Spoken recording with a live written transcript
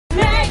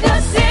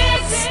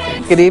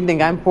Good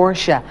evening, I'm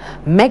Portia.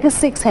 Mega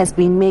 6 has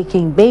been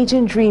making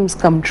Beijing dreams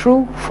come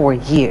true for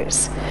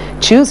years.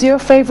 Choose your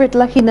favorite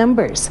lucky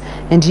numbers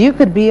and you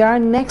could be our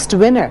next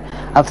winner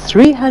of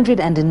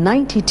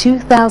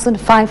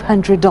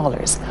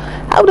 $392,500.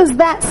 How does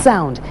that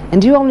sound?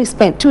 And you only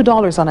spent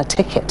 $2 on a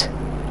ticket.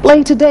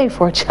 Play today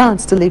for a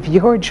chance to live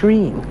your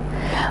dream.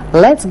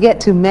 Let's get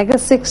to Mega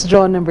 6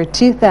 draw number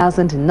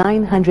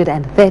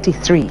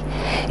 2933.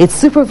 It's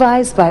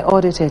supervised by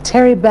Auditor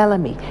Terry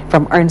Bellamy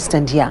from Ernst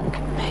 & Young.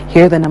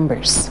 Here are the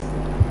numbers.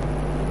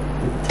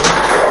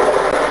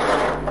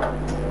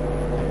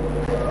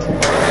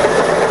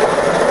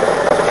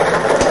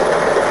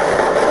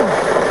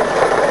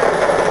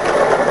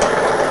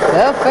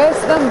 The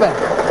first number,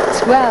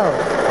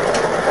 12.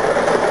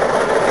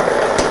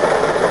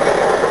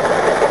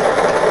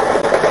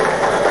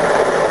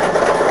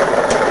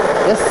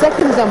 The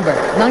second number,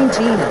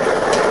 19.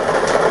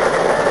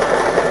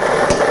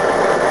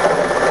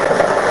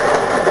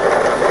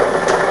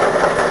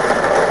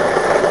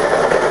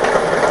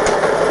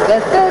 The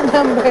third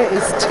number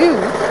is 2.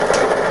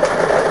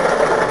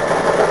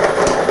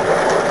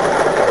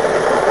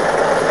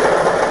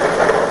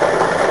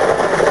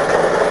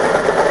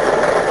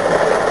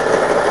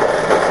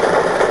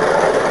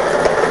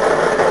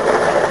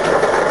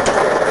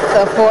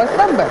 The fourth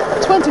number,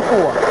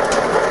 24.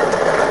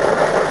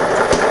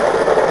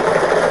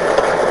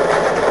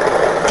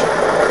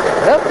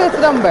 The fifth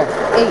number, 8.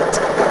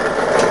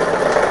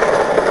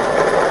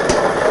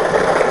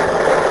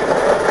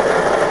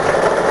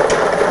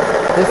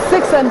 The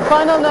sixth and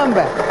final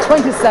number,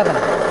 27.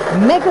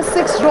 Mega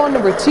 6 draw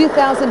number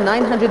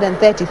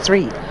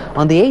 2933.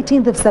 On the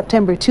 18th of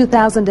September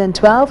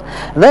 2012,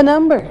 the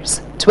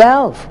numbers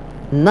 12,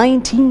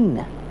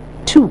 19,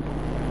 2,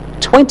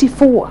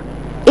 24,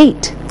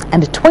 8,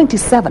 and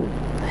 27.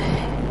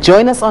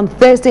 Join us on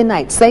Thursday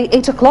night, say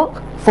 8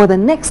 o'clock, for the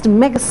next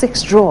Mega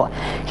 6 draw.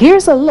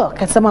 Here's a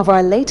look at some of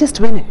our latest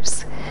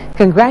winners.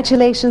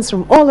 Congratulations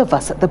from all of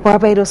us at the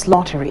Barbados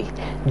Lottery.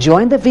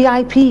 Join the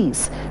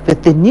VIPs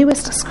with the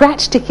newest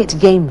scratch ticket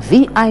game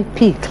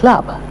VIP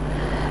Club.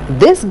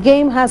 This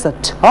game has a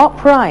top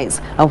prize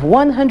of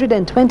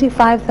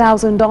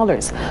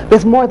 $125,000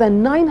 with more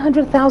than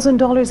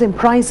 $900,000 in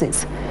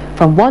prizes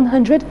from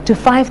 $100 to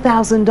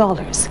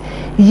 $5,000.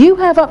 You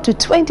have up to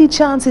 20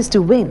 chances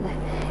to win.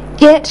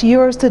 Get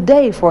yours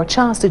today for a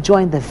chance to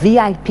join the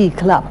VIP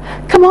Club.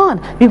 Come on,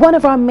 be one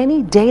of our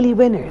many daily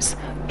winners.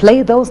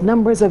 Play those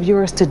numbers of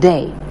yours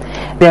today.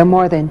 There are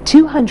more than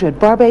 200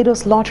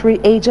 Barbados Lottery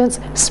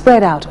agents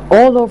spread out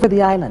all over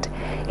the island,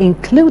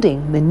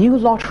 including the new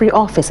lottery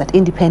office at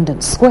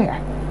Independence Square.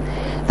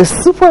 The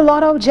Super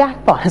Lotto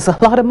jackpot is a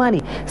lot of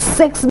money,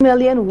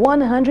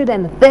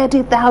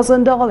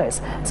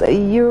 $6,130,000. So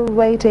you're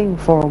waiting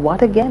for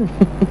what again?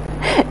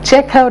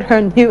 Check out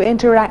her new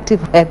interactive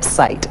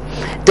website,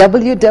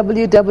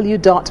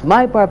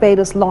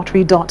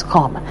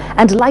 www.mybarbadoslottery.com,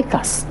 and like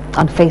us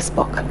on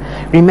Facebook.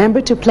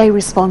 Remember to play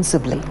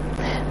responsibly.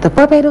 The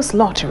Barbados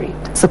Lottery,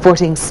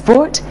 supporting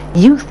sport,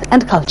 youth,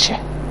 and culture.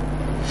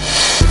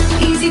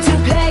 Easy to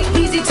play,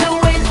 easy to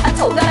win. I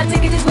told that I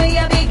take it as